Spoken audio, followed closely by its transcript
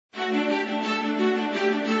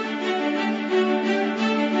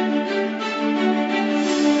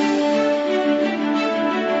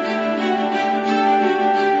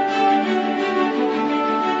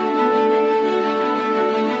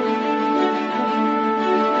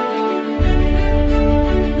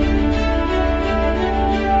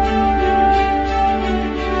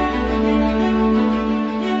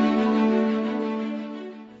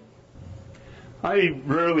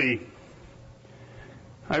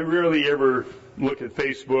I rarely ever look at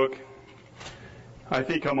Facebook. I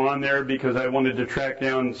think I'm on there because I wanted to track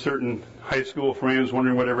down certain high school friends,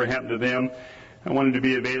 wondering whatever happened to them. I wanted to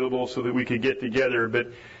be available so that we could get together.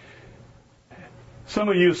 But some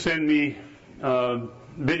of you send me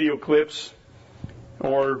video clips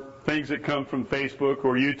or things that come from Facebook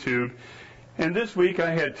or YouTube. And this week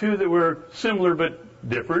I had two that were similar but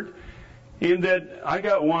different, in that I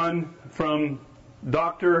got one from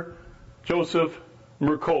Dr. Joseph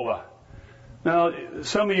Mercola. Now,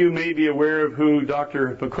 some of you may be aware of who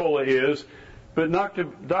Dr. Mercola is, but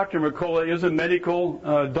Dr. Mercola is a medical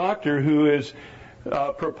doctor who is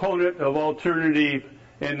a proponent of alternative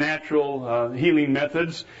and natural healing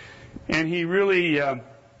methods. And he really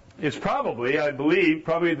is probably, I believe,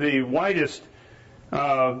 the widest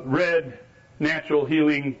read natural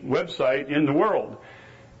healing website in the world.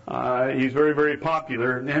 He's very, very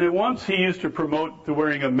popular. And at once he used to promote the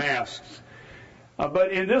wearing of masks.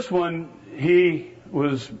 But in this one, he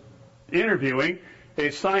was interviewing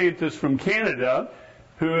a scientist from Canada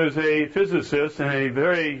who is a physicist and a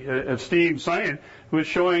very esteemed scientist, who was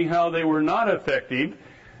showing how they were not effective.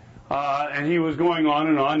 And he was going on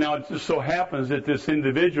and on. Now, it just so happens that this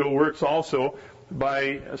individual works also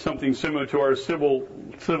by something similar to our civil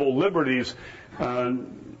liberties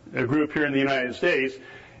group here in the United States.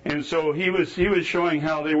 And so he was showing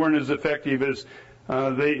how they weren't as effective as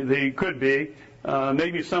they could be.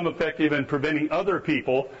 Maybe some effective in preventing other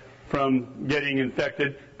people from getting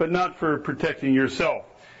infected, but not for protecting yourself.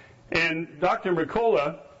 And Dr.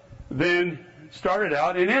 Mercola then started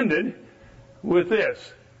out and ended with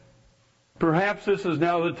this: perhaps this is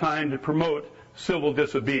now the time to promote civil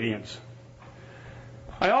disobedience.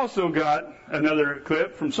 I also got another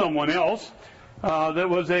clip from someone else that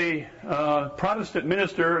was a Protestant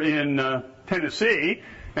minister in Tennessee,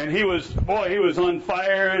 and he was on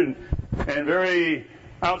fire and very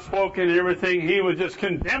outspoken and everything. He was just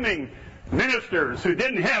condemning ministers who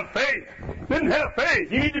didn't have faith.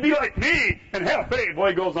 You need to be like me and have faith. Boy,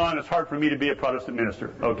 it goes on. It's hard for me to be a Protestant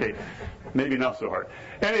minister. Okay, maybe not so hard.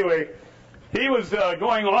 Anyway, he was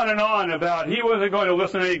going on and on about he wasn't going to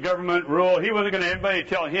listen to any government rule. He wasn't going to anybody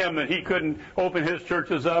tell him that he couldn't open his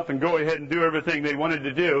churches up and go ahead and do everything they wanted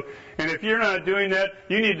to do. And if you're not doing that,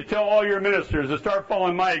 you need to tell all your ministers to start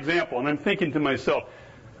following my example. And I'm thinking to myself,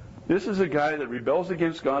 this is a guy that rebels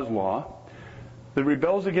against God's law, that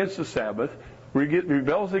rebels against the Sabbath,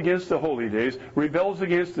 rebels against the holy days, rebels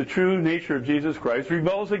against the true nature of Jesus Christ,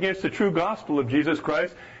 rebels against the true gospel of Jesus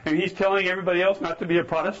Christ, and he's telling everybody else not to be a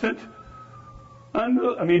Protestant?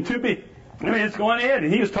 It's going in.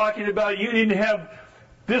 And he was talking about you need to have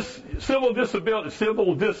this what's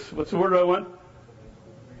the word I want?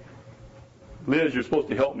 Liz, you're supposed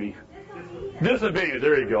to help me. Disobedience,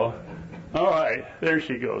 there you go. All right, there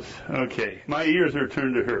she goes. Okay, my ears are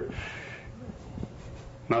turned to her.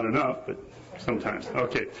 Not enough, but sometimes.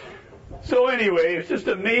 Okay. So anyway, it's just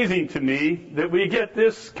amazing to me that we get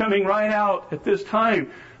this coming right out at this time.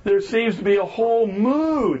 There seems to be a whole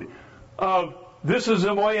mood of this is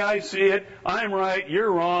the way I see it, I'm right, you're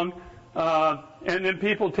wrong, and then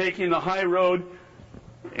people taking the high road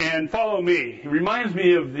and follow me. It reminds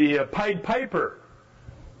me of the Pied Piper.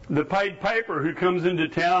 The Pied Piper who comes into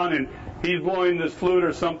town and he's blowing this flute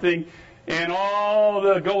or something, and all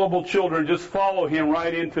the gullible children just follow him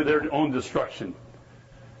right into their own destruction.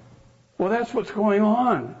 Well, that's what's going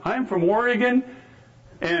on. I'm from Oregon,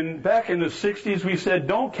 and back in the 60s we said,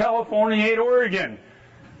 don't Californiate Oregon.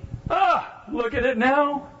 Look at it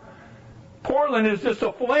now. Portland is just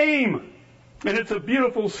aflame, and it's a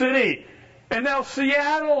beautiful city. And now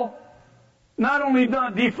Seattle, not only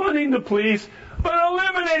not defunding the police, but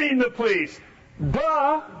eliminating the police.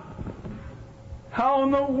 How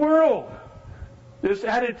in the world? This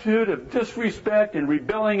attitude of disrespect and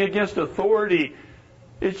rebelling against authority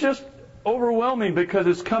is just overwhelming because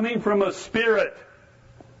it's coming from a spirit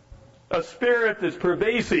that's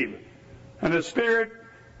pervasive, and a spirit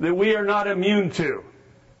that we are not immune to.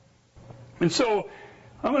 And so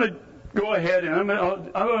I'm going to go ahead and I'm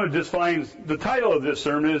going to define the title of this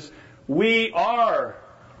sermon is We Are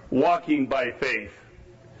Walking by Faith.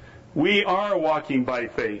 We are walking by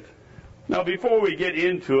faith. Now, before we get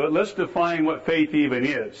into it, let's define what faith even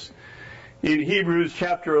is. In Hebrews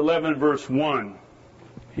chapter 11, verse 1.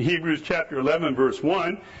 Hebrews chapter 11, verse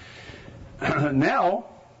 1. Now,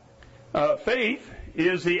 faith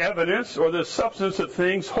is the evidence or the substance of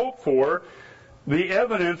things hoped for, the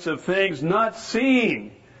evidence of things not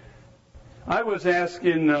seen. I was asked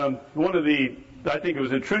in I think it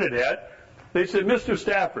was in Trinidad, they said, Mr.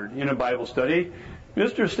 Stafford, in a Bible study,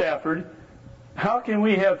 Mr. Stafford, how can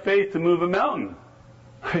we have faith to move a mountain?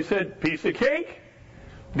 I said, piece of cake.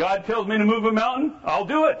 God tells me to move a mountain, I'll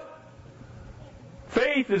do it.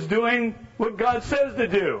 Faith is doing what God says to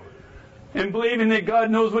do and believing that God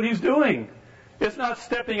knows what He's doing. It's not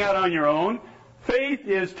stepping out on your own. Faith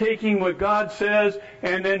is taking what God says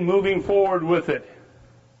and then moving forward with it.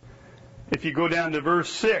 If you go down to verse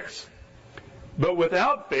 6, but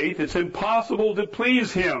without faith it's impossible to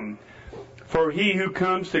please Him. For he who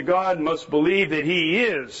comes to God must believe that He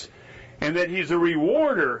is, and that He's a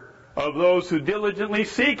rewarder of those who diligently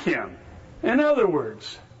seek Him. In other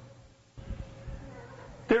words,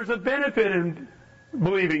 there's a benefit in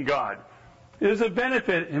believing God. There's a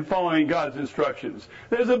benefit in following God's instructions.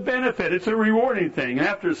 There's a benefit. It's a rewarding thing. And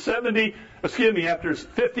after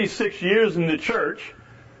 56 years in the church,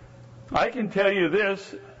 I can tell you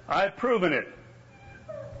this, I've proven it.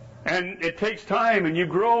 And it takes time, and you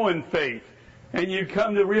grow in faith. And you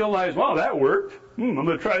come to realize, wow, that worked. I'm going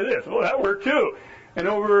to try this. Oh, that worked too. And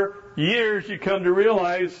over years, you come to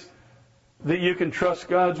realize that you can trust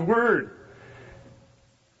God's Word.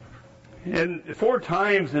 And 4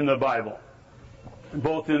 times in the Bible,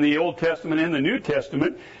 both in the Old Testament and the New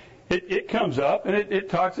Testament, it comes up and it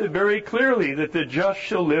talks it very clearly that the just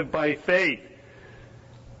shall live by faith.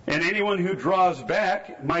 And anyone who draws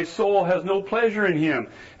back, my soul has no pleasure in him.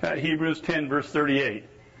 Hebrews 10, verse 38.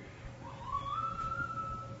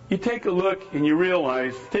 You take a look and you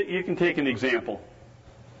realize, you can take an example.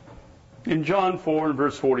 In John 4 and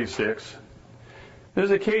verse 46,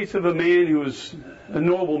 there's a case of a man who was a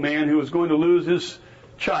noble man who was going to lose his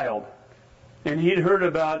child. And he'd heard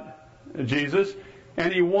about Jesus,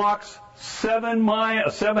 and he walks 7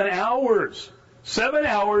 hours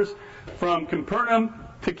from Capernaum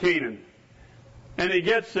to Canaan. And he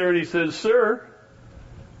gets there and he says, Sir,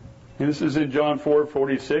 and this is in John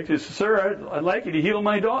 4:46, he says, Sir, I'd like you to heal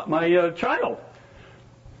my child.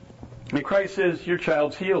 And Christ says, your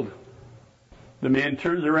child's healed. The man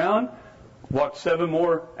turns around, walks 7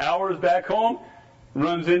 more hours back home,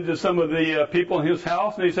 runs into some of the people in his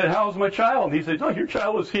house, and he said, how's my child? And he said, oh, your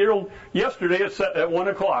child was healed yesterday at 1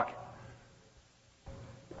 o'clock.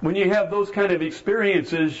 When you have those kind of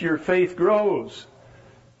experiences, your faith grows.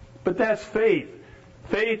 But that's faith.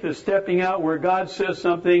 Faith is stepping out where God says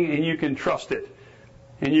something and you can trust it.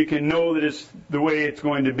 And you can know that it's the way it's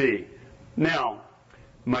going to be. Now,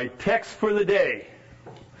 my text for the day,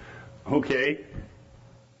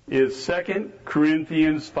 is 2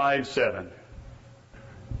 Corinthians 5:7.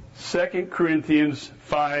 2 Corinthians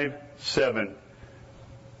 5:7.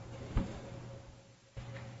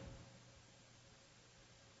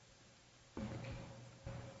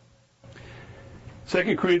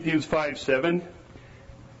 Second Corinthians 5:7.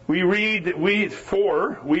 We read that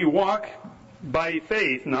we walk by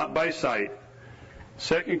faith, not by sight.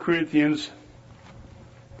 2 Corinthians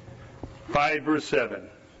 5 verse 7.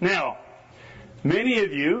 Now, many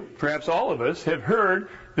of you, perhaps all of us, have heard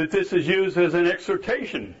that this is used as an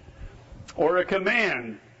exhortation or a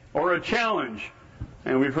command or a challenge.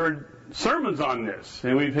 And we've heard sermons on this.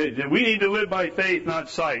 And we've heard that we need to live by faith, not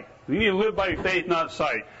sight. We need to live by faith, not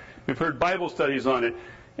sight. We've heard Bible studies on it.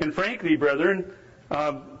 And frankly, brethren,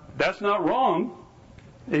 that's not wrong,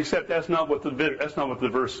 except that's not what the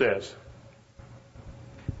verse says.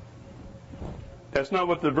 That's not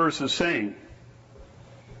what the verse is saying.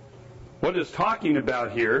 What it's talking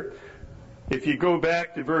about here, if you go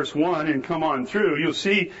back to verse 1 and come on through, you'll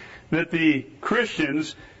see that the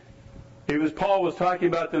Christians, Paul was talking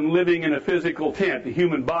about them living in a physical tent, a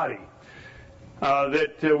human body.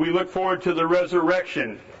 That we look forward to the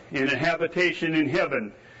resurrection and a habitation in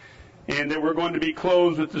heaven, and that we're going to be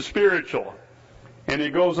clothed with the spiritual. And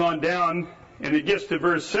it goes on down, and it gets to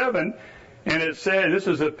verse 7, and it says, this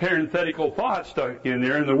is a parenthetical thought stuck in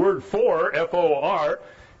there, and the word for, F-O-R,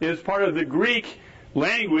 is part of the Greek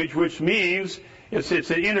language, which means, it's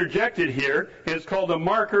interjected here, it's called a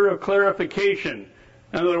marker of clarification.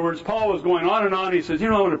 In other words, Paul was going on and on, he says, I'm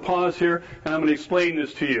going to pause here, and I'm going to explain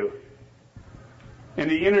this to you.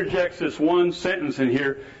 And he interjects this one sentence in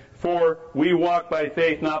here, for we walk by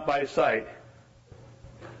faith, not by sight.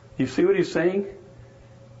 You see what he's saying?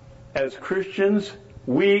 As Christians,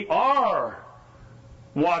 we are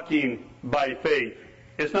walking by faith.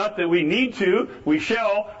 It's not that we need to, we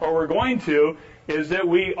shall, or we're going to, is that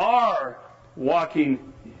we are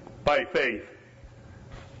walking by faith.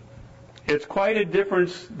 It's quite a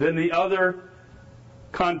difference than the other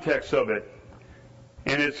context of it.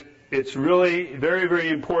 And it's really very, very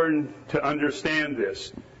important to understand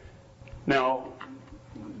this. Now,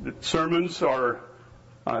 the sermons are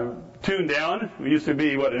tuned down. We used to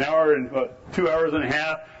be, an hour and 2 hours and a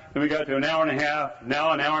half. Then we got to an hour and a half,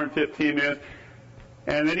 now an hour and 15 minutes.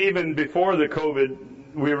 And then even before the COVID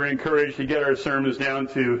we were encouraged to get our sermons down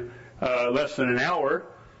to less than an hour.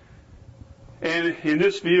 And in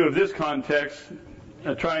this view of this context,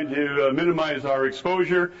 trying to minimize our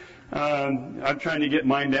exposure, I'm trying to get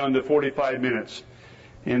mine down to 45 minutes.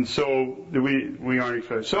 And so we aren't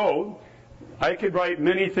exposed. So I could write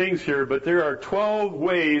many things here, but there are 12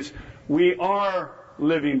 ways we are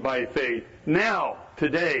living by faith. Now,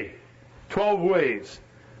 today, 12 ways.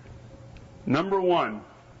 Number 1,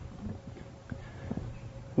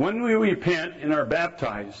 when we repent and are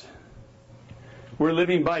baptized, we're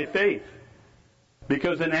living by faith.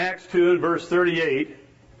 Because in Acts 2 and verse 38,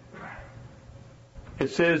 it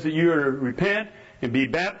says that you are to repent and be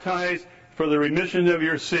baptized for the remission of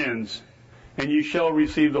your sins, and you shall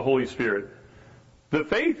receive the Holy Spirit. The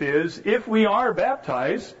faith is, if we are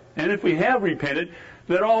baptized, and if we have repented,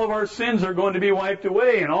 that all of our sins are going to be wiped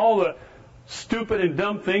away, and all the stupid and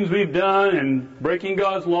dumb things we've done, and breaking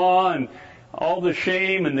God's law, and all the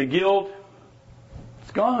shame and the guilt,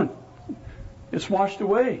 it's gone. It's washed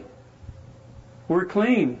away. We're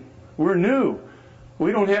clean. We're new.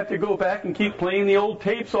 We don't have to go back and keep playing the old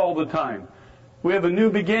tapes all the time. We have a new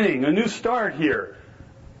beginning, a new start here.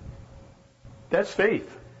 That's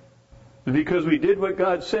faith. Because we did what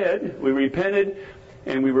God said, we repented,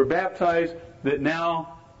 and we were baptized, that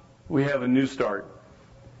now we have a new start.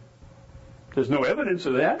 There's no evidence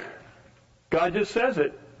of that. God just says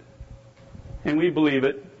it, and we believe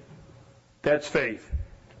it. That's faith.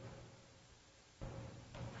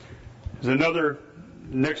 There's another,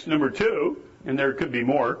 next number 2, and there could be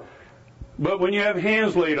more, but when you have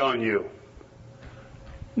hands laid on you.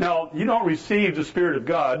 Now, you don't receive the Spirit of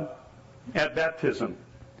God at baptism.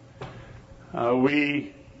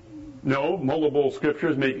 We know multiple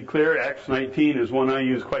scriptures make it clear. Acts 19 is one I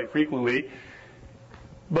use quite frequently.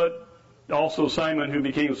 But also Simon, who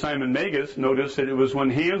became Simon Magus, noticed that it was when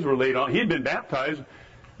hands were laid on. He'd been baptized.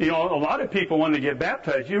 You know, a lot of people want to get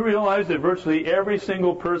baptized. You realize that virtually every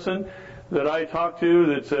single person that I talk to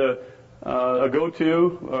that's a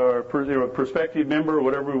go-to or a prospective member or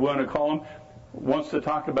whatever we want to call them wants to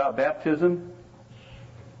talk about baptism.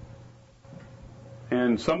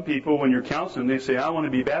 And some people, when you're counseling, they say, I want to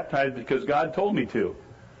be baptized because God told me to.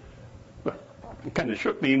 It kind of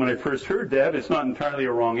shook me when I first heard that. It's not entirely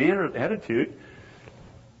a wrong attitude.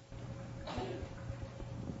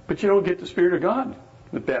 But you don't get the Spirit of God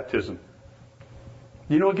with baptism.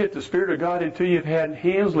 You don't get the Spirit of God until you've had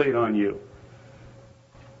hands laid on you.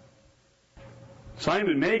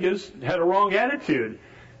 Simon Magus had a wrong attitude.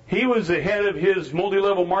 He was the head of his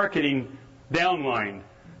multi-level marketing downline.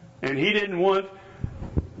 And he didn't want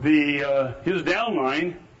his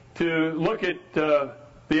downline to look at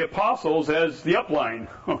the apostles as the upline.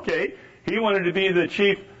 Okay? He wanted to be the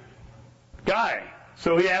chief guy.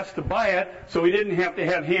 So he asked to buy it so he didn't have to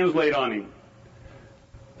have hands laid on him.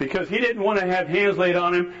 Because he didn't want to have hands laid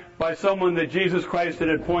on him by someone that Jesus Christ had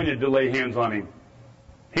appointed to lay hands on him.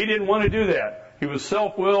 He didn't want to do that. He was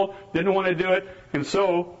self-willed, didn't want to do it, and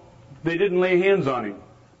so they didn't lay hands on him.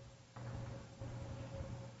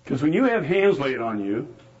 Because when you have hands laid on you,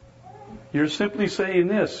 you're simply saying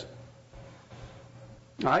this: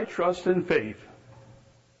 I trust in faith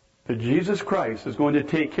that Jesus Christ is going to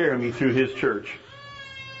take care of me through His church.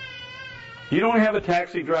 You don't have a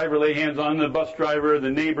taxi driver lay hands on the bus driver, the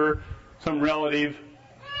neighbor, some relative.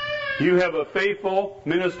 You have a faithful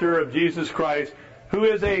minister of Jesus Christ who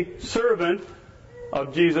is a servant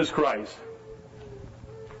of Jesus Christ.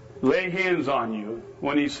 Lay hands on you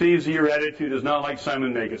when he sees your attitude is not like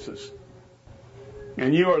Simon Magus's.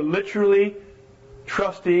 And you are literally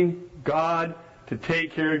trusting God to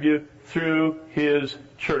take care of you through His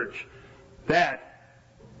church. That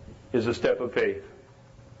is a step of faith.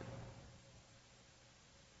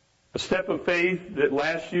 A step of faith that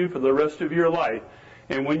lasts you for the rest of your life.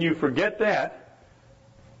 And when you forget that,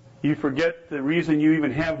 you forget the reason you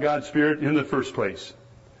even have God's Spirit in the first place.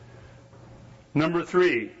 Number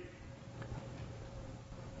 3.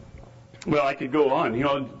 Well, I could go on. You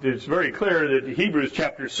know, it's very clear that Hebrews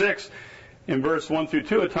chapter 6, in verse 1 through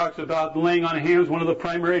 2, it talks about laying on of hands, one of the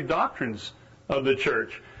primary doctrines of the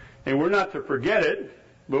church. And we're not to forget it,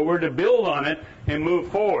 but we're to build on it and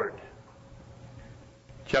move forward.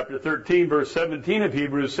 Chapter 13, verse 17 of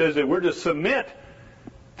Hebrews says that we're to submit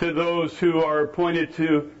to those who are appointed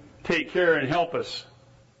to take care and help us.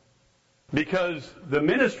 Because the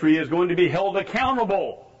ministry is going to be held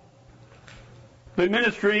accountable. The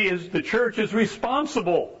ministry is, the church is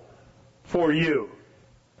responsible for you.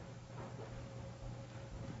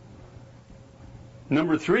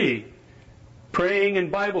 Number 3, praying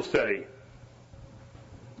and Bible study.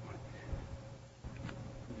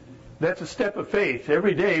 That's a step of faith.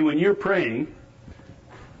 Every day when you're praying,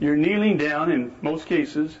 You're kneeling down in most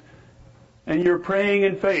cases, and you're praying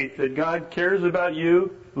in faith that God cares about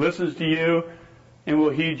you, listens to you, and will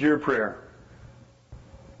heed your prayer.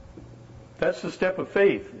 That's the step of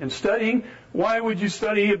faith. And studying, why would you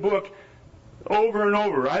study a book over and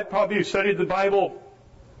over? I probably studied the Bible,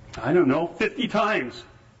 50 times.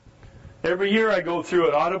 Every year I go through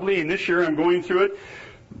it audibly, and this year I'm going through it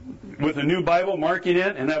with a new Bible, marking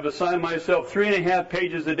it, and I've assigned myself 3.5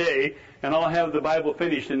 pages a day, and I'll have the Bible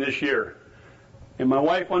finished in this year. And my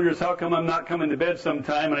wife wonders how come I'm not coming to bed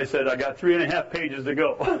sometime, and I said, I got 3.5 pages to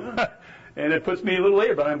go. And it puts me a little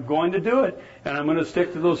later, but I'm going to do it, and I'm going to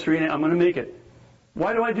stick to those 3.5. I'm going to make it.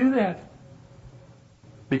 Why do I do that?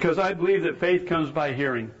 Because I believe that faith comes by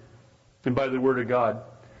hearing and by the Word of God.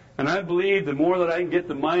 And I believe the more that I can get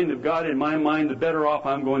the mind of God in my mind, the better off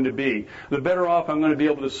I'm going to be. The better off I'm going to be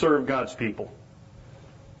able to serve God's people.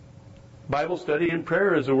 Bible study and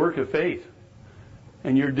prayer is a work of faith.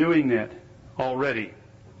 And you're doing that already.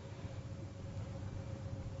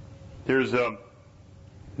 There's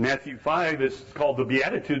Matthew 5, it's called the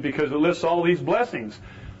Beatitudes because it lists all these blessings.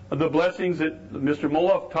 The blessings that Mr.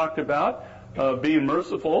 Moloff talked about, being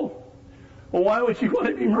merciful. Well, why would you want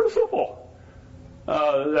to be merciful?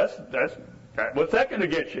 What's that going to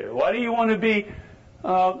get you? Why do you want to be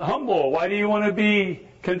humble? Why do you want to be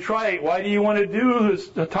contrite? Why do you want to do this?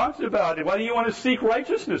 It talks about it. Why do you want to seek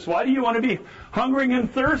righteousness? Why do you want to be hungering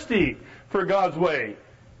and thirsty for God's way?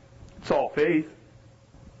 It's all faith.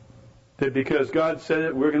 That because God said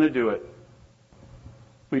it, we're going to do it.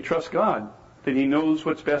 We trust God that He knows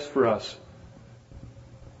what's best for us.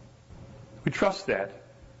 We trust that.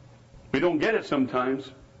 We don't get it sometimes.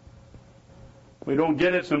 We don't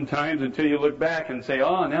get it sometimes until you look back and say,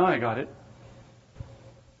 oh, now I got it.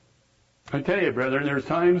 I tell you, brethren, there's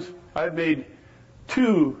times I've made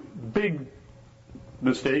 2 big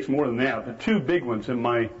mistakes, more than that, but 2 big ones in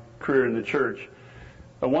my career in the church.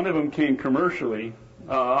 One of them came commercially.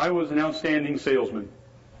 I was an outstanding salesman.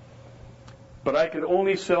 But I could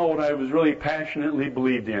only sell what I was really passionately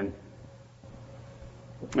believed in.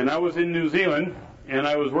 And I was in New Zealand, and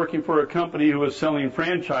I was working for a company who was selling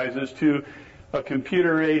franchises to a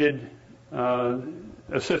computer-aided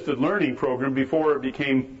assisted learning program before it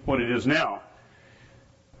became what it is now.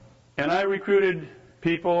 And I recruited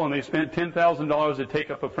people, and they spent $10,000 to take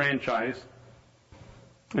up a franchise.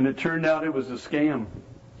 And it turned out it was a scam.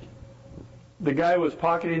 The guy was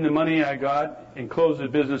pocketing the money I got and closed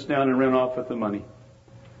his business down and ran off with the money.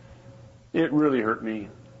 It really hurt me.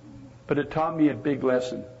 But it taught me a big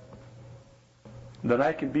lesson. That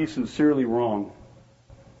I can be sincerely wrong.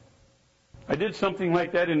 I did something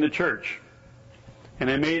like that in the church.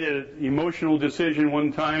 And I made an emotional decision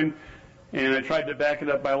one time, and I tried to back it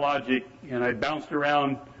up by logic, and I bounced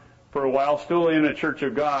around for a while, still in a church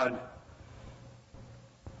of God.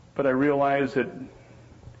 But I realized that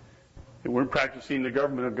they weren't practicing the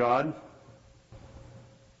government of God.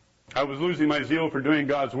 I was losing my zeal for doing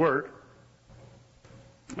God's work.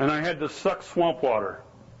 And I had to suck swamp water.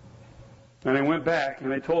 And I went back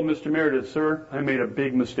and I told Mr. Meredith, sir, I made a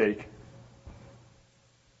big mistake.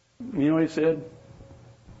 You know what he said?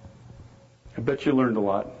 I bet you learned a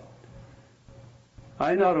lot.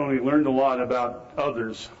 I not only learned a lot about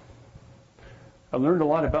others, I learned a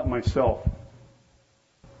lot about myself.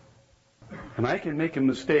 And I can make a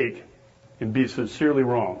mistake and be sincerely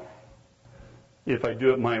wrong if I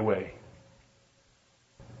do it my way.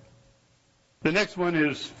 The next one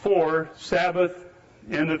is 4, Sabbath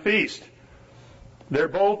and the feast. They're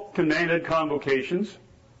both commanded convocations.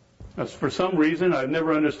 For some reason, I've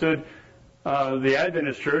never understood the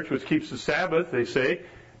Adventist church, which keeps the Sabbath, they say,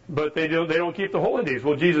 but they don't keep the holy days.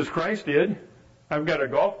 Well, Jesus Christ did. I've got a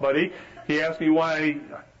golf buddy. He asked me why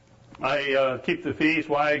I keep the feast,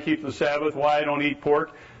 why I keep the Sabbath, why I don't eat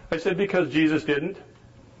pork. I said, because Jesus didn't.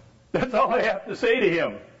 That's all I have to say to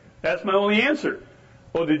him. That's my only answer.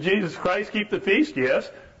 Well, did Jesus Christ keep the feast? Yes.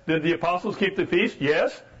 Did the apostles keep the feast?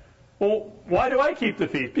 Yes. Well, why do I keep the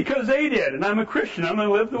feast? Because they did, and I'm a Christian. I'm going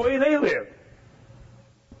to live the way they lived.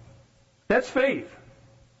 That's faith.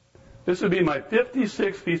 This would be my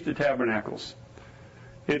 56th Feast of Tabernacles.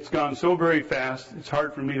 It's gone so very fast, it's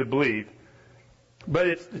hard for me to believe. But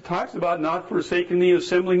it talks about not forsaking the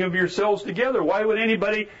assembling of yourselves together. Why would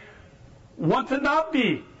anybody want to not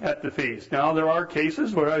be at the feast? Now, there are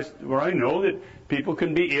cases where I know that people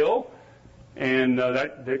can be ill, and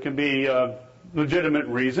that there can be legitimate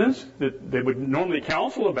reasons that they would normally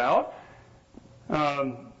counsel about.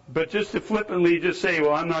 But just to flippantly just say,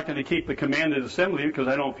 well, I'm not going to keep the commanded assembly because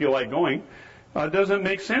I don't feel like going, doesn't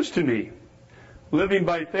make sense to me. Living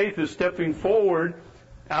by faith is stepping forward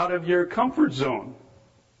out of your comfort zone.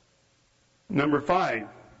 Number 5,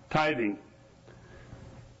 Tithing.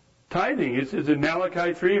 Tithing is in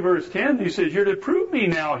Malachi 3 verse 10. He says, you're to prove me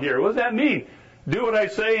now here. What does that mean? Do what I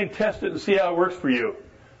say and test it and see how it works for you.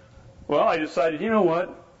 Well, I decided, you know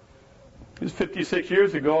what? It was 56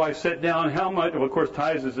 years ago. I set down how much, well, of course,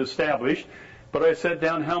 tithes is established, but I set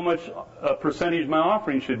down how much a percentage my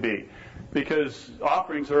offering should be. Because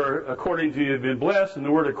offerings are according to you've been blessed, and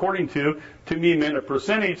the word according to me meant a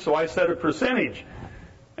percentage, so I set a percentage.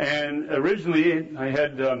 And originally, I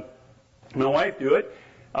had my wife do it.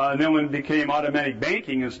 And then when it became automatic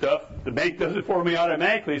banking and stuff, the bank does it for me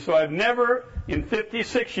automatically. So I've never, in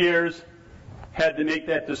 56 years, had to make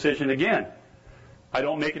that decision again. I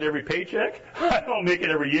don't make it every paycheck. I don't make it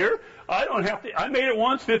every year. I don't have to. I made it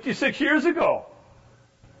once 56 years ago.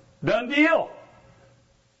 Done deal.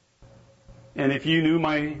 And if you knew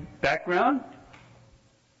my background,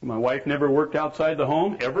 my wife never worked outside the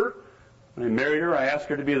home, ever. When I married her, I asked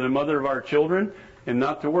her to be the mother of our children and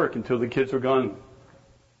not to work until the kids were gone.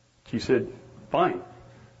 She said, fine.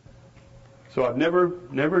 So I've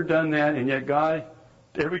never done that, and yet God,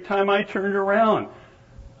 every time I turned around,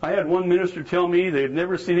 I had one minister tell me they've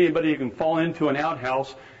never seen anybody who can fall into an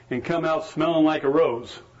outhouse and come out smelling like a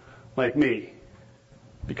rose, like me,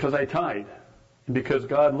 because I tithe, and because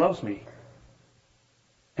God loves me.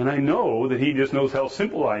 And I know that He just knows how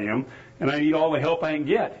simple I am, and I need all the help I can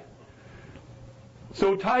get.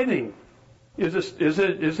 So tithing is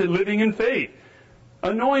a living in faith.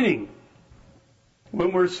 Anointing.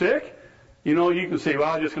 When we're sick, you can say,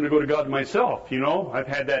 well, I'm just going to go to God myself. I've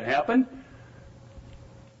had that happen.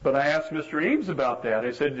 But I asked Mr. Ames about that.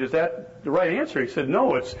 I said, is that the right answer? He said,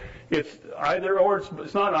 no, it's either or.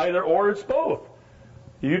 It's not either or, it's both.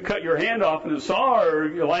 You cut your hand off in a saw, or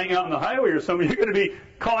you're lying out on the highway or something, you're going to be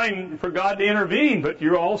calling for God to intervene. But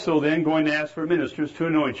you're also then going to ask for ministers to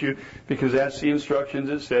anoint you, because that's the instructions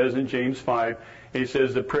it says in James 5. He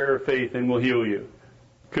says the prayer of faith and will heal you.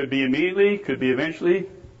 Could be immediately, could be eventually.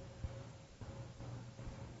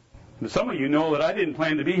 And some of you know that I didn't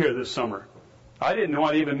plan to be here this summer. I didn't know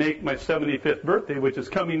I'd even make my 75th birthday, which is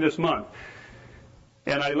coming this month.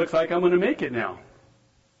 And it looks like I'm going to make it now.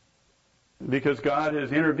 Because God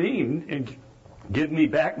has intervened and given me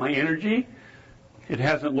back my energy. It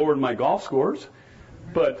hasn't lowered my golf scores,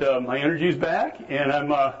 but my energy's back, and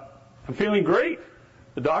I'm feeling great.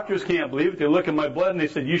 The doctors can't believe it. They look at my blood and they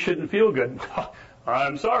said, you shouldn't feel good.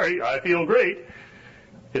 I'm sorry, I feel great.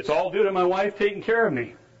 It's all due to my wife taking care of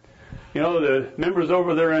me. The members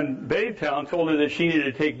over there in Baytown told her that she needed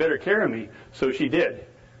to take better care of me, so she did,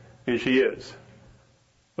 and she is.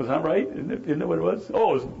 Was that right? Isn't that what it was?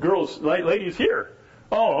 Oh, it was ladies here.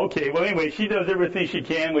 Oh, okay. Well, anyway, she does everything she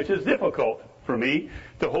can, which is difficult for me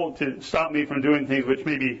to stop me from doing things which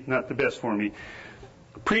may be not the best for me.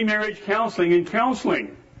 Pre-marriage counseling and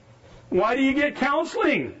counseling. Why do you get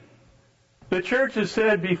counseling? The church has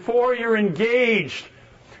said before you're engaged,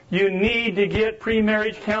 you need to get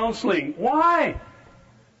pre-marriage counseling. Why?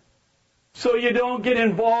 So you don't get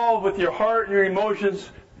involved with your heart and your emotions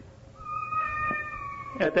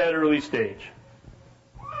at that early stage.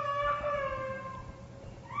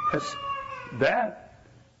 That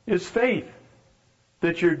is faith.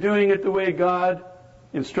 That you're doing it the way God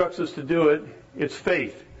instructs us to do it. It's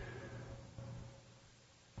faith.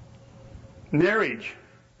 Marriage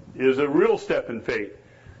is a real step in faith.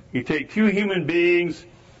 You take two human beings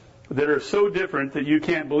that are so different that you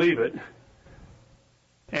can't believe it,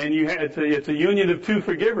 and it's a union of two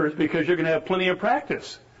forgivers, because you're going to have plenty of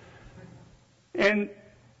practice. And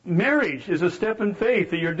marriage is a step in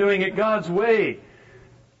faith that you're doing it God's way,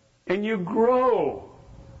 and you grow.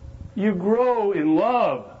 You grow in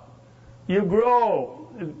love. You grow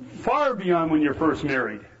far beyond when you're first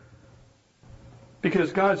married.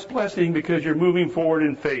 Because God's blessing, because you're moving forward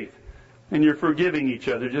in faith. And you're forgiving each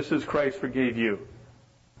other just as Christ forgave you.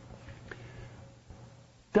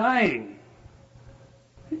 Dying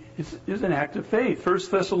is an act of faith. 1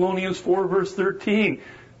 Thessalonians 4 verse 13.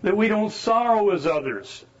 That we don't sorrow as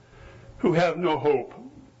others who have no hope.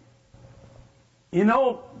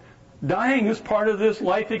 Dying is part of this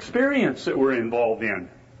life experience that we're involved in.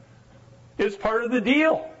 It's part of the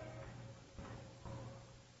deal.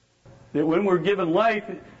 That when we're given life,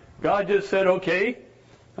 God just said, okay,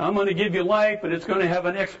 I'm going to give you life, but it's going to have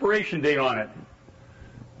an expiration date on it.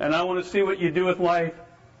 And I want to see what you do with life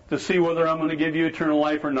to see whether I'm going to give you eternal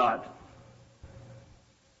life or not.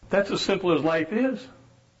 That's as simple as life is.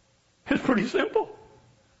 It's pretty simple.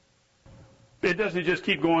 It doesn't just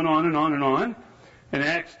keep going on and on and on. In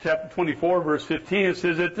Acts chapter 24, verse 15, it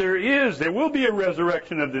says that there will be a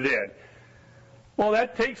resurrection of the dead. Well,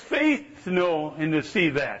 that takes faith to know and to see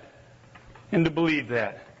that and to believe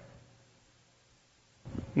that.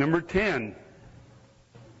 Number 10,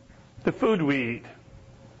 the food we eat.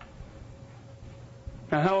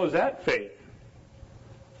 Now, how is that faith?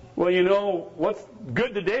 Well, you know, what's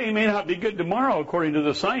good today may not be good tomorrow, according to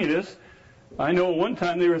the scientists. I know one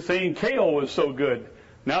time they were saying kale was so good.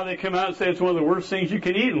 Now they come out and say it's one of the worst things you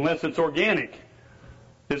can eat unless it's organic.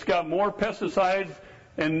 It's got more pesticides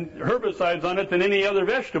and herbicides on it than any other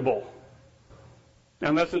vegetable,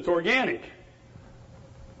 unless it's organic.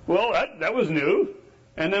 Well, that was new.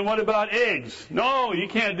 And then what about eggs? No, you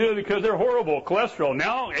can't do it because they're horrible, cholesterol.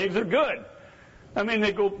 Now eggs are good. I mean,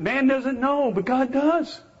 they go, man doesn't know, but God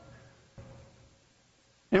does.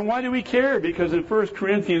 And why do we care? Because in 1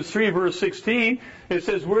 Corinthians 3, verse 16, it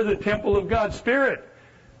says we're the temple of God's Spirit.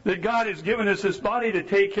 That God has given us this body to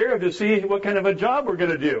take care of, to see what kind of a job we're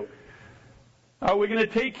going to do. Are we going to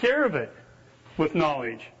take care of it with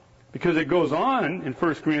knowledge? Because it goes on in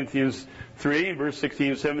 1 Corinthians 3, verse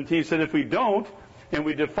 16 and 17, it said if we don't and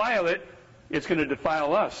we defile it, it's going to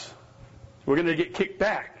defile us. We're going to get kicked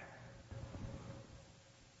back.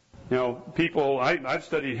 Now, people, I've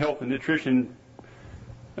studied health and nutrition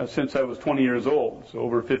since I was 20 years old, so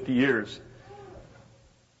over 50 years.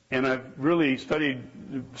 And I've really studied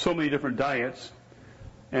so many different diets,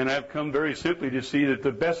 and I've come very simply to see that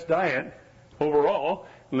the best diet overall,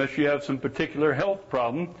 unless you have some particular health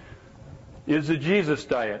problem, is the Jesus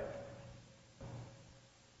diet.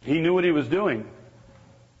 He knew what he was doing.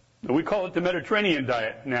 We call it the Mediterranean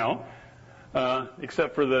diet now,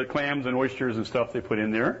 except for the clams and oysters and stuff they put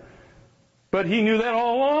in there. But he knew that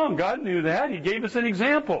all along. God knew that. He gave us an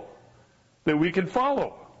example that we can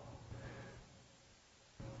follow.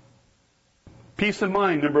 Peace of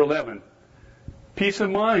mind, number 11. Peace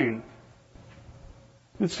of mind.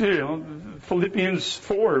 Let's see, Philippians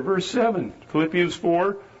 4, verse 7. Philippians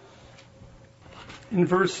 4, in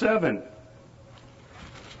verse 7.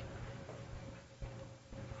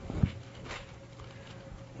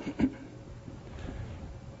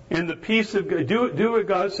 And the peace of God, do what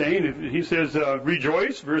God's saying. He says,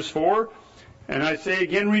 rejoice, verse 4. And I say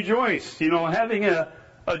again, rejoice. You know, having a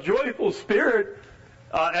joyful spirit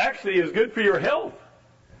actually is good for your health.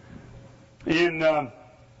 And,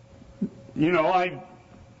 you know,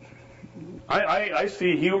 I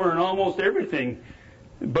see humor in almost everything.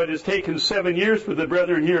 But it's taken 7 years for the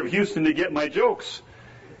brethren here of Houston to get my jokes.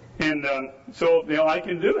 And so, you know, I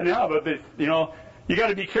can do it now. But you know, you got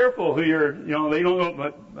to be careful who you're, you know, they don't know.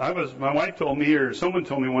 But my wife told me, or someone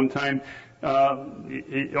told me one time, I'm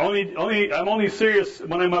only serious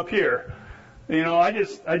when I'm up here. You know,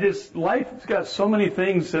 life's got so many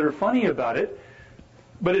things that are funny about it.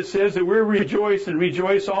 But it says that we're rejoice and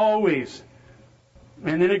rejoice always.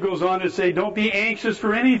 And then it goes on to say, don't be anxious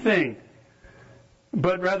for anything,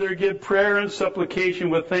 but rather give prayer and supplication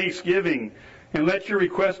with thanksgiving, and let your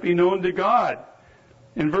requests be known to God.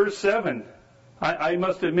 In verse 7, I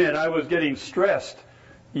must admit, I was getting stressed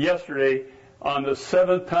yesterday on the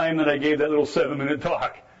 7th time that I gave that little 7-minute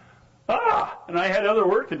talk. And I had other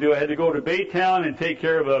work to do. I had to go to Baytown and take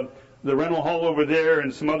care of the rental hall over there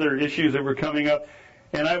and some other issues that were coming up.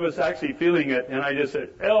 And I was actually feeling it, and I just said,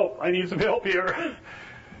 help, I need some help here.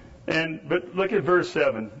 But look at verse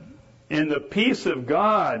 7. And the peace of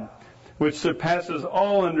God, which surpasses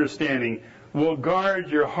all understanding, will guard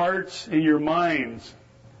your hearts and your minds.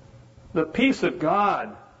 The peace of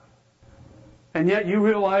God. And yet you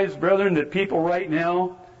realize, brethren, that people right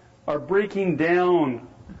now are breaking down.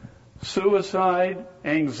 Suicide,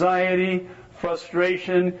 anxiety,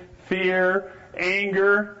 frustration, fear,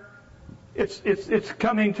 anger. It's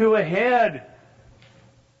coming to a head.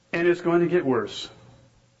 And it's going to get worse.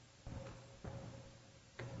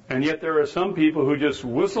 And yet there are some people who just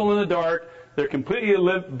whistle in the dark. They're completely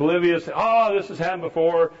oblivious. Oh, this has happened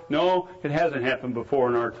before. No, it hasn't happened before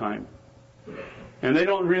in our time. And they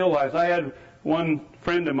don't realize. I had one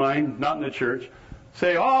friend of mine, not in the church,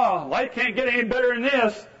 say, oh, life can't get any better than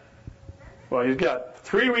this. Well, he's got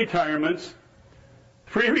 3 retirements,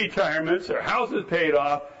 their house is paid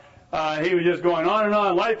off. He was just going on and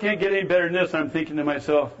on. Life can't get any better than this. I'm thinking to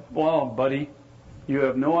myself, well, buddy, you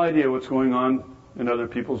have no idea what's going on in other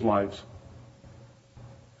people's lives.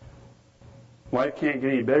 Life can't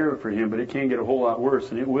get any better for him, but it can get a whole lot worse,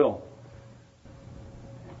 and it will.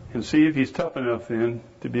 And see if he's tough enough then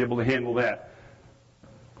to be able to handle that.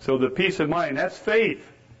 So the peace of mind, that's faith.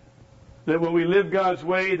 That when we live God's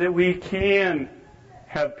way, that we can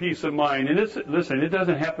have peace of mind. And listen, it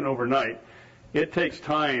doesn't happen overnight. It takes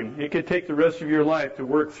time. It could take the rest of your life to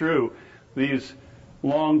work through these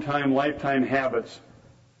long-time, lifetime habits.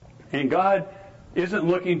 And God isn't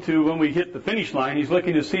looking to, when we hit the finish line, He's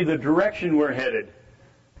looking to see the direction we're headed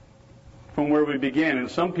from where we began.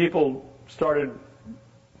 And some people started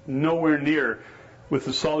nowhere near with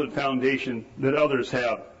the solid foundation that others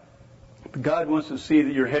have. But God wants to see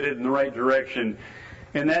that you're headed in the right direction,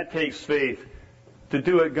 and that takes faith to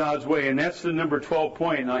do it God's way. And that's the number 12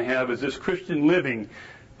 point I have, is this Christian living.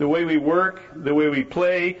 The way we work, the way we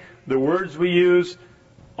play, the words we use,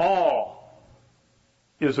 all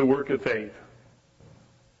is a work of faith.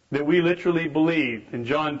 That we literally believe in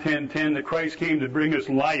John 10:10 that Christ came to bring us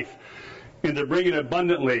life and to bring it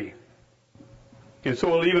abundantly. And so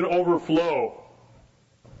it'll even overflow.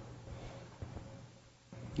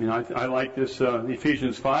 You know, I like this.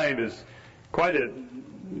 Ephesians 5 is quite a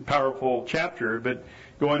powerful chapter, but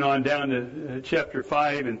going on down to chapter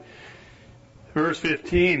 5 and verse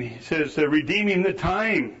 15, he says, redeeming the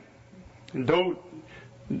time. Do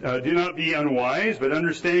not be unwise, but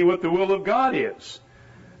understanding what the will of God is.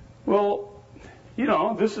 Well, you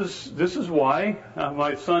know, this is why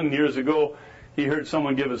my son years ago, he heard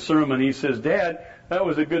someone give a sermon. He says, Dad, that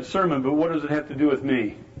was a good sermon, but what does it have to do with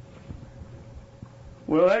me?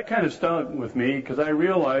 Well, that kind of stuck with me because I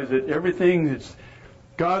realized that everything that's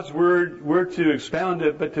God's Word, we're to expound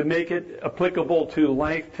it, but to make it applicable to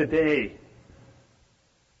life today.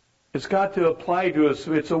 It's got to apply to us.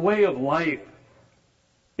 It's a way of life.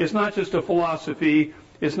 It's not just a philosophy.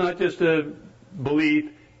 It's not just a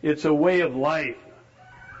belief. It's a way of life.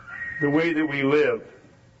 The way that we live.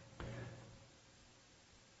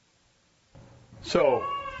 So,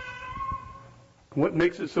 what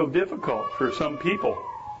makes it so difficult for some people?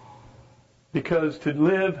 Because to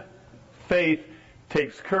live faith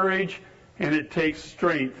takes courage and it takes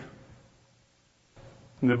strength.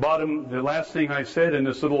 And the last thing I said in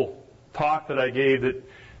this little talk that I gave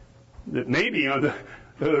that may be on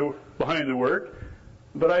the behind the work,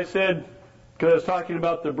 but I said, because I was talking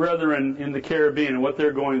about the brethren in the Caribbean and what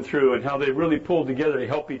they're going through and how they really pulled together to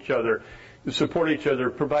help each other, to support each other,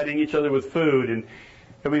 providing each other with food. And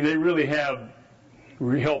I mean, they really have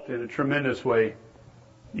helped in a tremendous way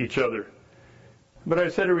each other. But I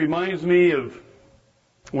said it reminds me of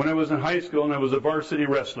when I was in high school and I was a varsity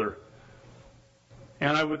wrestler.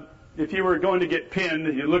 And I would, if you were going to get pinned,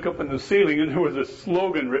 you'd look up in the ceiling and there was a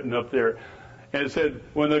slogan written up there. And it said,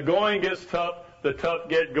 when the going gets tough, the tough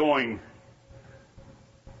get going.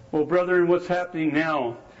 Well, brethren, what's happening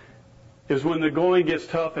now is when the going gets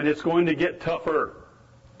tough, and it's going to get tougher,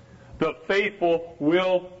 the faithful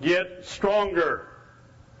will get stronger.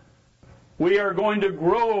 We are going to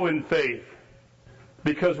grow in faith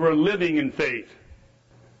because we're living in faith.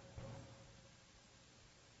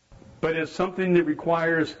 But it's something that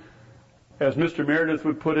requires, as Mr. Meredith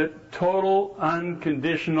would put it, total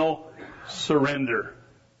unconditional surrender.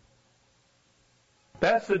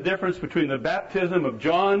 That's the difference between the baptism of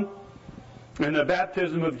John and the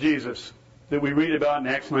baptism of Jesus that we read about in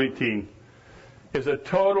Acts 19. Is a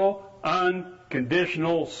total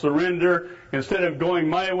unconditional surrender. Instead of going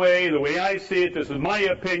my way, the way I see it, this is my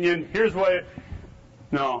opinion, here's what...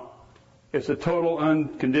 No. It's a total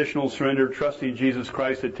unconditional surrender, trusting Jesus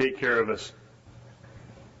Christ to take care of us.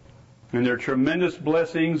 And there are tremendous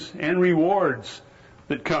blessings and rewards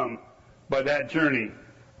that come by that journey.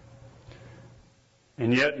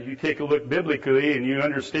 And yet, if you take a look biblically and you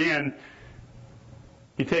understand,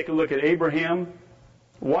 you take a look at Abraham,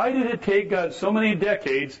 why did it take God so many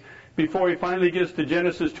decades before he finally gets to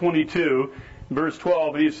Genesis 22, verse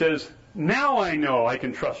 12, and he says, now I know I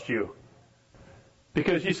can trust you.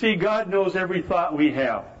 Because you see, God knows every thought we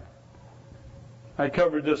have. I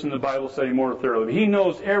covered this in the Bible study more thoroughly. He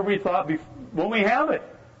knows every thought when we have it.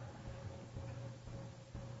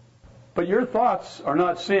 But your thoughts are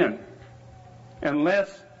not sin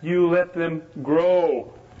unless you let them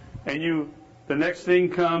grow. And the next thing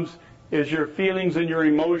comes is your feelings and your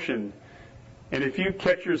emotion. And if you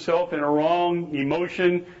catch yourself in a wrong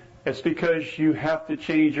emotion, it's because you have to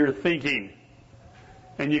change your thinking.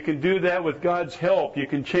 And you can do that with God's help. You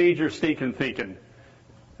can change your stinking thinking.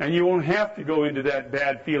 And you won't have to go into that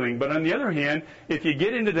bad feeling. But on the other hand, if you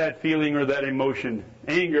get into that feeling or that emotion,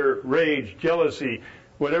 anger, rage, jealousy,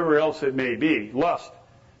 whatever else it may be, lust,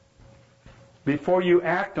 before you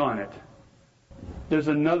act on it, there's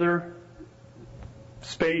another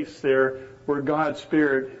space there where God's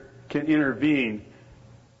Spirit can intervene.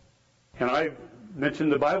 And I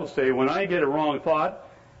mentioned the Bible study, when I get a wrong thought,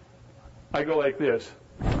 I go like this.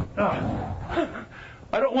 I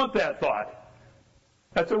don't want that thought.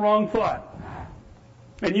 That's a wrong thought.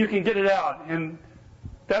 And you can get it out. And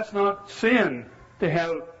that's not sin to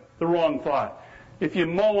have the wrong thought. If you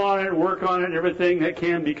mull on it, work on it, and everything, that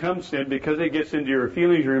can become sin because it gets into your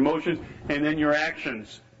feelings, your emotions, and then your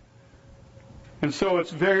actions. And so it's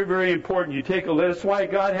very, very important. You take a look. That's why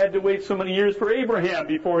God had to wait so many years for Abraham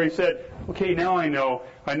before he said, okay, now I know.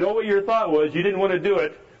 I know what your thought was. You didn't want to do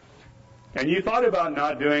it. And you thought about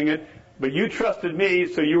not doing it, but you trusted me,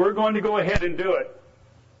 so you were going to go ahead and do it.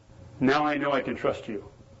 Now I know I can trust you.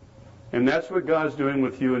 And that's what God's doing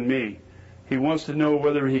with you and me. He wants to know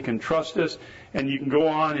whether he can trust us. And you can go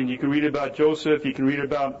on and you can read about Joseph. You can read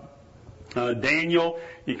about Daniel.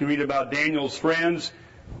 You can read about Daniel's friends.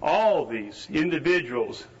 All of these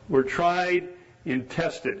individuals were tried and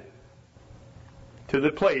tested to the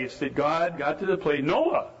place that God got to the place.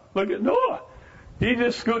 Noah, look at Noah. He's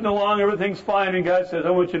just scooting along, everything's fine, and God says,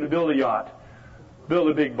 I want you to build a yacht. Build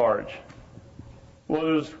a big barge.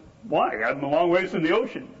 Well, why? I'm a long ways from the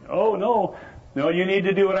ocean. Oh, no. No, you need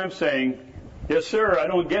to do what I'm saying. Yes, sir, I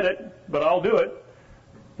don't get it, but I'll do it.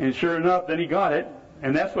 And sure enough, then he got it.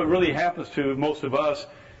 And that's what really happens to most of us.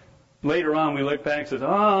 Later on, we look back and say,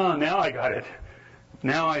 now I got it.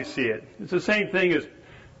 Now I see it. It's the same thing as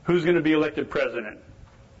who's going to be elected president.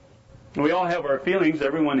 We all have our feelings.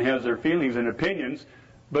 Everyone has their feelings and opinions.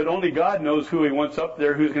 But only God knows who he wants up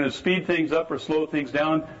there, who's going to speed things up or slow things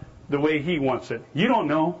down the way he wants it. You don't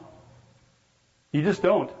know. You just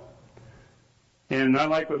don't. And I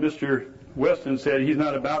like what Mr. Weston said. He's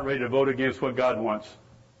not about ready to vote against what God wants.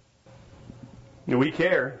 And we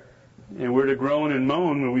care. And we're to groan and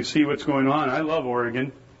moan when we see what's going on. I love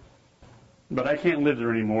Oregon. But I can't live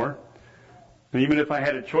there anymore. And even if I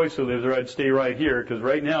had a choice to live there, I'd stay right here. Because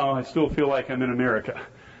right now, I still feel like I'm in America.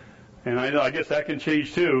 And I guess that can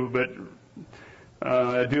change too. But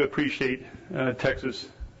I do appreciate Texas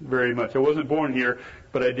very much. I wasn't born here,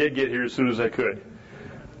 but I did get here as soon as I could.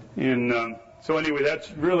 And so anyway,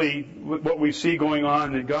 that's really what we see going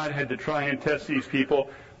on. That God had to try and test these people.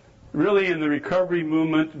 Really, in the recovery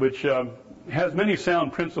movement, which has many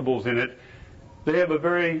sound principles in it, they have a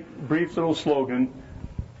very brief little slogan,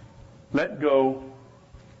 let go,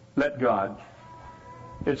 let God.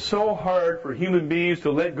 It's so hard for human beings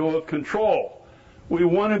to let go of control. We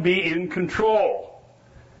want to be in control.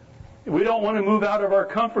 We don't want to move out of our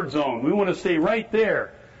comfort zone. We want to stay right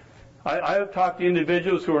there. I have talked to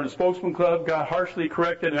individuals who are in a spokesman club, got harshly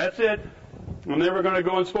corrected, and that's it. I'm never going to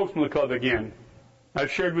go in spokesman club again. I've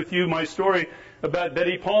shared with you my story about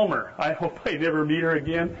Betty Palmer. I hope I never meet her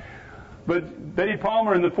again. But Betty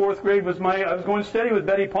Palmer in the 4th grade I was going steady with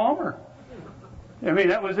Betty Palmer. I mean,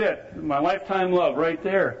 that was it. My lifetime love right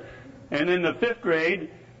there. And in the 5th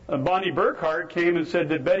grade, Bonnie Burkhart came and said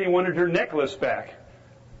that Betty wanted her necklace back.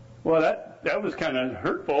 Well, that was kind of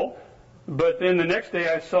hurtful. But then the next day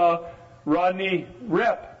I saw Rodney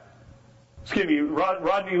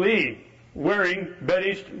Lee wearing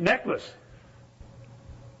Betty's necklace.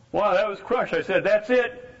 Wow, that was crushed. I said, that's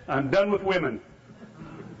it. I'm done with women.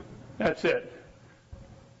 That's it.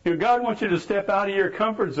 You know, God wants you to step out of your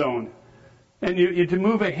comfort zone and you to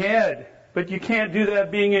move ahead. But you can't do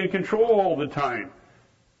that being in control all the time.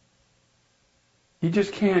 You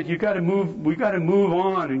just can't. We've got to move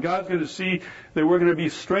on, and God's going to see that we're going to be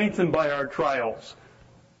strengthened by our trials.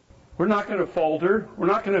 We're not going to falter. We're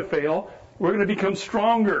not going to fail. We're going to become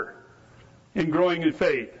stronger in growing in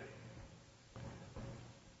faith.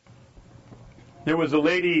 There was a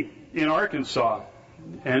lady in Arkansas,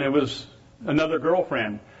 and it was another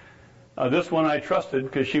girlfriend. This one I trusted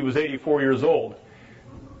because she was 84 years old.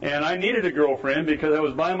 And I needed a girlfriend because I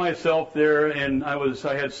was by myself there, and I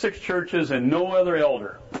had 6 churches and no other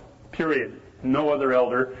elder. Period. No other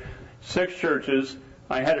elder. 6 churches.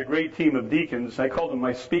 I had a great team of deacons. I called them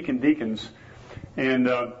my speaking deacons. And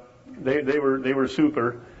they were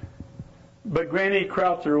super. But Granny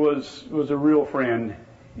Krautzer was a real friend.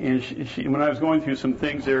 And she, when I was going through some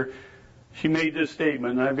things there, she made this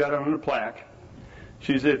statement, and I've got it on a plaque.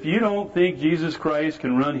 She said, if you don't think Jesus Christ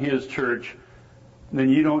can run his church, then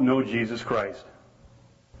you don't know Jesus Christ.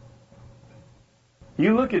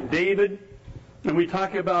 You look at David, and we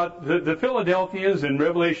talk about the Philadelphians in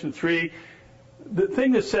Revelation 3. The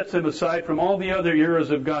thing that sets them aside from all the other eras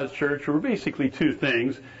of God's church were basically 2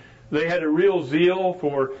 things. They had a real zeal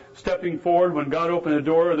for stepping forward when God opened the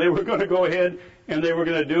door. They were going to go ahead and they were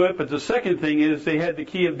going to do it. But the second thing is they had the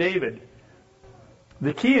key of David.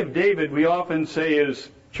 The key of David, we often say, is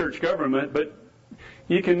church government, but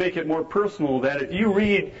you can make it more personal that if you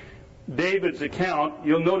read David's account,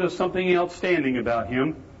 you'll notice something outstanding about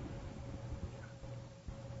him.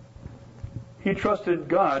 He trusted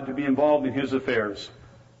God to be involved in his affairs.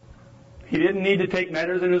 He didn't need to take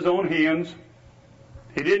matters in his own hands.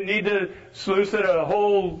 He didn't need to solicit a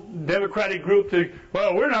whole Democratic group to,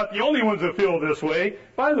 well, we're not the only ones that feel this way.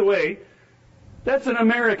 By the way, that's an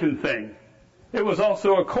American thing. It was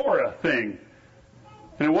also a Korah thing.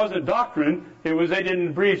 And it wasn't doctrine, it was they didn't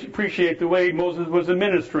appreciate the way Moses was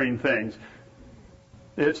administering things.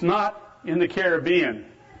 It's not in the Caribbean.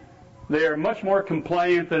 They are much more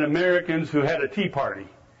compliant than Americans who had a tea party,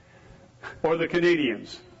 or the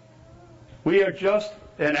Canadians. We are just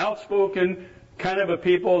an outspoken kind of a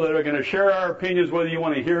people that are going to share our opinions whether you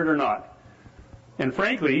want to hear it or not. And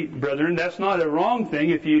frankly, brethren, that's not a wrong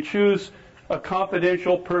thing if you choose a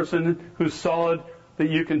confidential person who's solid, that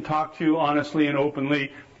you can talk to honestly and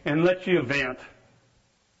openly and let you vent.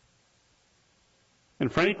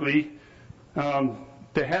 And frankly,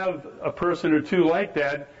 to have a person or two like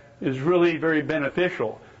that is really very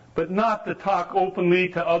beneficial. But not to talk openly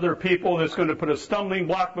to other people that's going to put a stumbling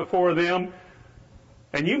block before them.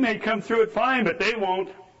 And you may come through it fine, but they won't.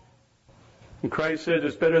 And Christ says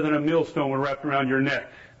it's better than a millstone wrapped around your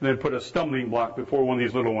neck than put a stumbling block before one of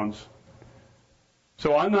these little ones.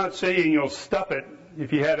 So I'm not saying you'll stuff it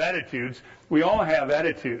if you have attitudes. We all have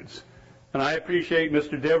attitudes. And I appreciate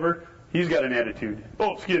Mr. Dever. He's got an attitude.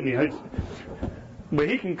 Oh, excuse me. But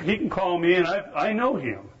he can call me, and I know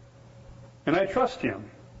him. And I trust him.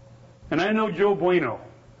 And I know Joe Bueno.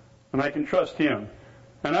 And I can trust him.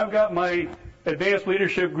 And I've got my advanced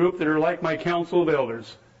leadership group that are like my council of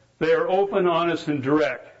elders. They are open, honest, and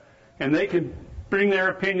direct. And they can bring their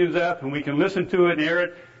opinions up, and we can listen to it and hear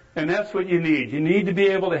it. And that's what you need. You need to be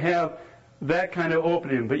able to have that kind of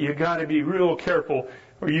opening. But you've got to be real careful,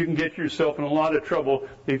 or you can get yourself in a lot of trouble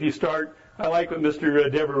if you start. I like what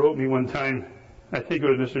Mr. Dever wrote me one time. I think it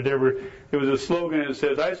was Mr. Dever. It was a slogan that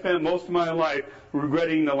says, I spent most of my life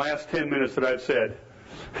regretting the last 10 minutes that I've said.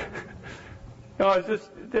 No, it's just,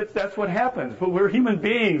 that's what happens. But we're human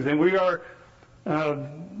beings, and we are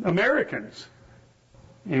Americans.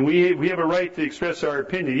 And we have a right to express our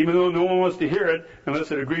opinion, even though no one wants to hear it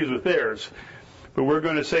unless it agrees with theirs. But we're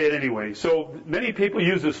going to say it anyway. So many people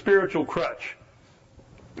use a spiritual crutch.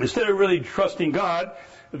 Instead of really trusting God,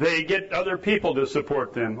 they get other people to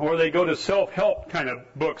support them, or they go to self-help kind of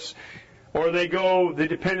books, or they go the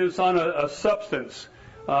dependence on a substance,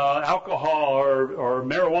 alcohol or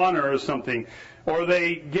marijuana or something, or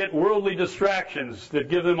they get worldly distractions that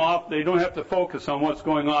give them off. They don't have to focus on what's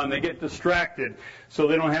going on. They get distracted, so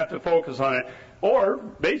they don't have to focus on it. Or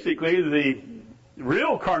basically, the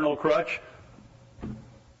real carnal crutch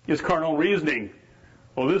is carnal reasoning.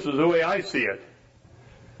 Well, this is the way I see it.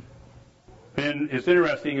 And it's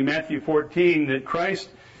interesting in Matthew 14 that Christ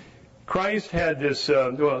had this,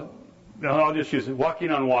 I'll just use it,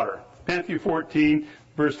 walking on water. Matthew 14,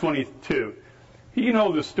 verse 22. You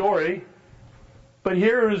know the story, but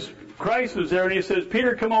here is Christ was there and he says,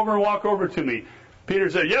 Peter, come over and walk over to me. Peter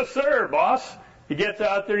said, yes, sir, boss. He gets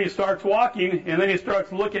out there and he starts walking, and then he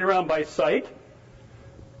starts looking around by sight.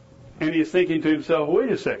 And he's thinking to himself,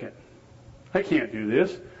 wait a second. I can't do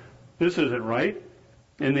this. This isn't right.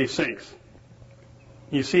 And he sinks.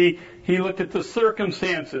 You see, he looked at the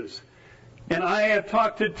circumstances. And I have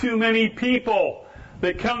talked to too many people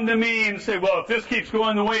that come to me and say, well, if this keeps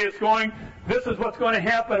going the way it's going, this is what's going to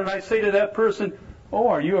happen. And I say to that person, oh,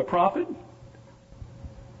 are you a prophet?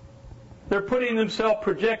 They're putting themselves,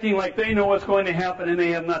 projecting like they know what's going to happen, and they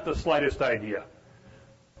have not the slightest idea.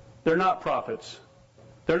 They're not prophets.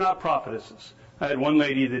 They're not prophetesses. I had one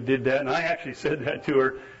lady that did that, and I actually said that to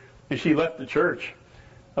her, and she left the church.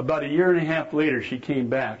 About a year and a half later, she came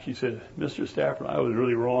back. She said, Mr. Stafford, I was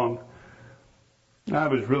really wrong. I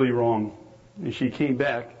was really wrong. And she came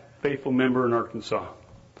back, faithful member in Arkansas.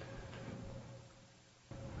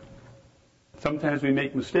 Sometimes we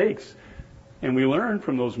make mistakes, and we learn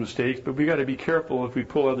from those mistakes, but we got to be careful if we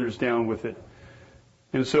pull others down with it.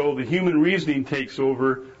 And so the human reasoning takes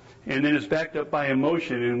over, and then it's backed up by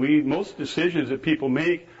emotion. And most decisions that people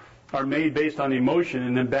make are made based on emotion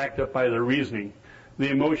and then backed up by their reasoning. The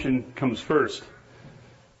emotion comes first.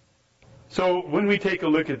 So when we take a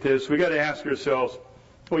look at this, we got to ask ourselves,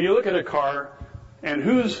 well, you look at a car, and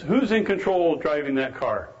who's in control of driving that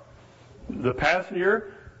car? The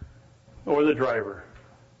passenger or the driver?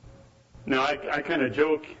 Now, I kind of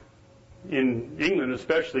joke, in England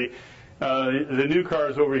especially, the new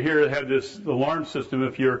cars over here have this alarm system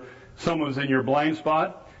if someone's in your blind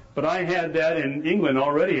spot. But I had that in England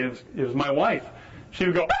already. It was my wife. She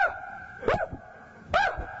would go, ah!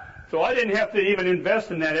 So I didn't have to even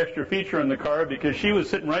invest in that extra feature in the car because she was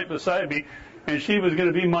sitting right beside me, and she was going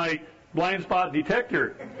to be my blind spot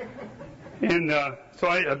detector. And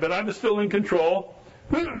but I was still in control.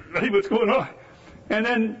 Hey, what's going on? And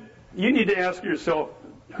then you need to ask yourself,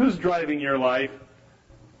 who's driving your life?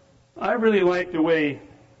 I really like the way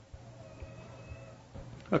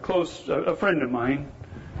a friend of mine,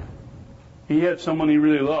 he had someone he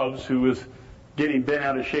really loves who was getting bent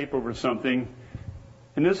out of shape over something.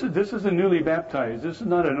 And this is a newly baptized. This is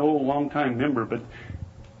not an old, long-time member, but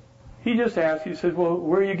he just asked, he said, well,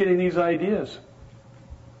 where are you getting these ideas?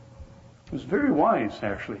 It was very wise,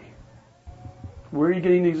 actually. Where are you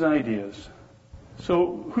getting these ideas?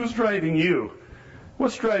 So who's driving you?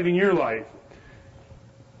 What's driving your life?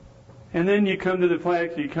 And then you come to the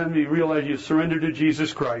fact, you realize you surrender to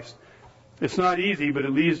Jesus Christ. It's not easy, but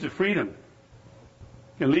it leads to freedom.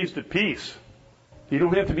 It leads to peace. You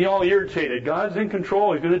don't have to be all irritated. God's in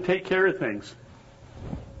control. He's going to take care of things.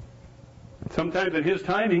 Sometimes in His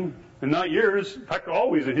timing, and not yours. In fact,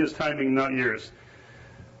 always in His timing, not yours.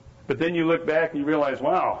 But then you look back and you realize,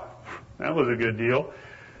 wow, that was a good deal.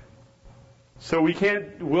 So we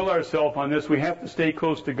can't will ourselves on this. We have to stay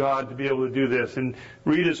close to God to be able to do this and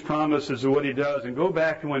read His promises of what He does and go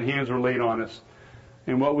back to when hands were laid on us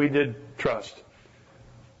and what we did trust.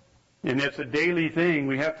 And it's a daily thing.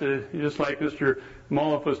 We have to, just like Mr.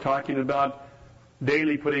 Moloff was talking about,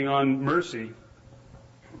 daily putting on mercy.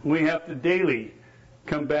 We have to daily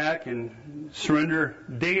come back and surrender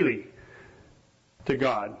daily to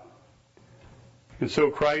God. And so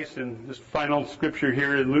Christ, in this final scripture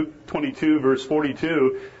here in Luke 22, verse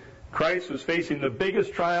 42, Christ was facing the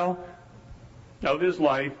biggest trial of His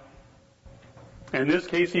life. In this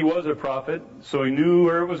case, He was a prophet, so He knew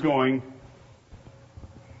where it was going.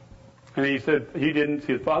 And He said, He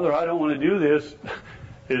said, Father, I don't want to do this.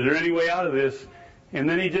 Is there any way out of this? And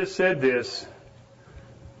then He just said this,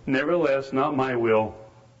 nevertheless, not my will,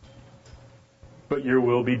 but your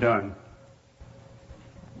will be done.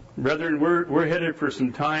 Brethren, we're headed for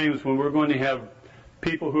some times when we're going to have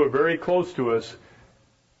people who are very close to us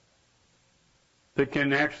that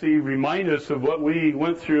can actually remind us of what we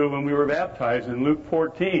went through when we were baptized in Luke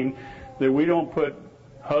 14, that we don't put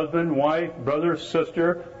husband, wife, brother,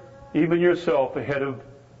 sister, even yourself ahead of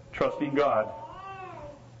trusting God.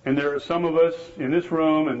 And there are some of us in this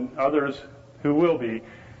room and others who will be.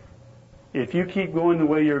 If you keep going the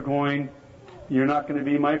way you're going, you're not going to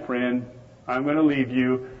be my friend. I'm going to leave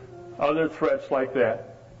you. Other threats like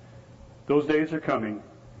that. Those days are coming.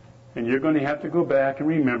 And you're going to have to go back and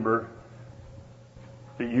remember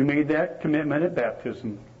that you made that commitment at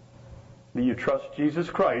baptism, that you trust Jesus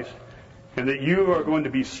Christ, and that you are going to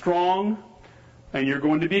be strong, and you're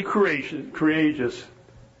going to be courageous,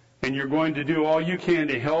 and you're going to do all you can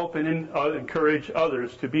to help and encourage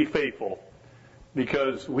others to be faithful,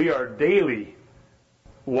 because we are daily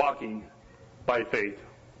walking by faith.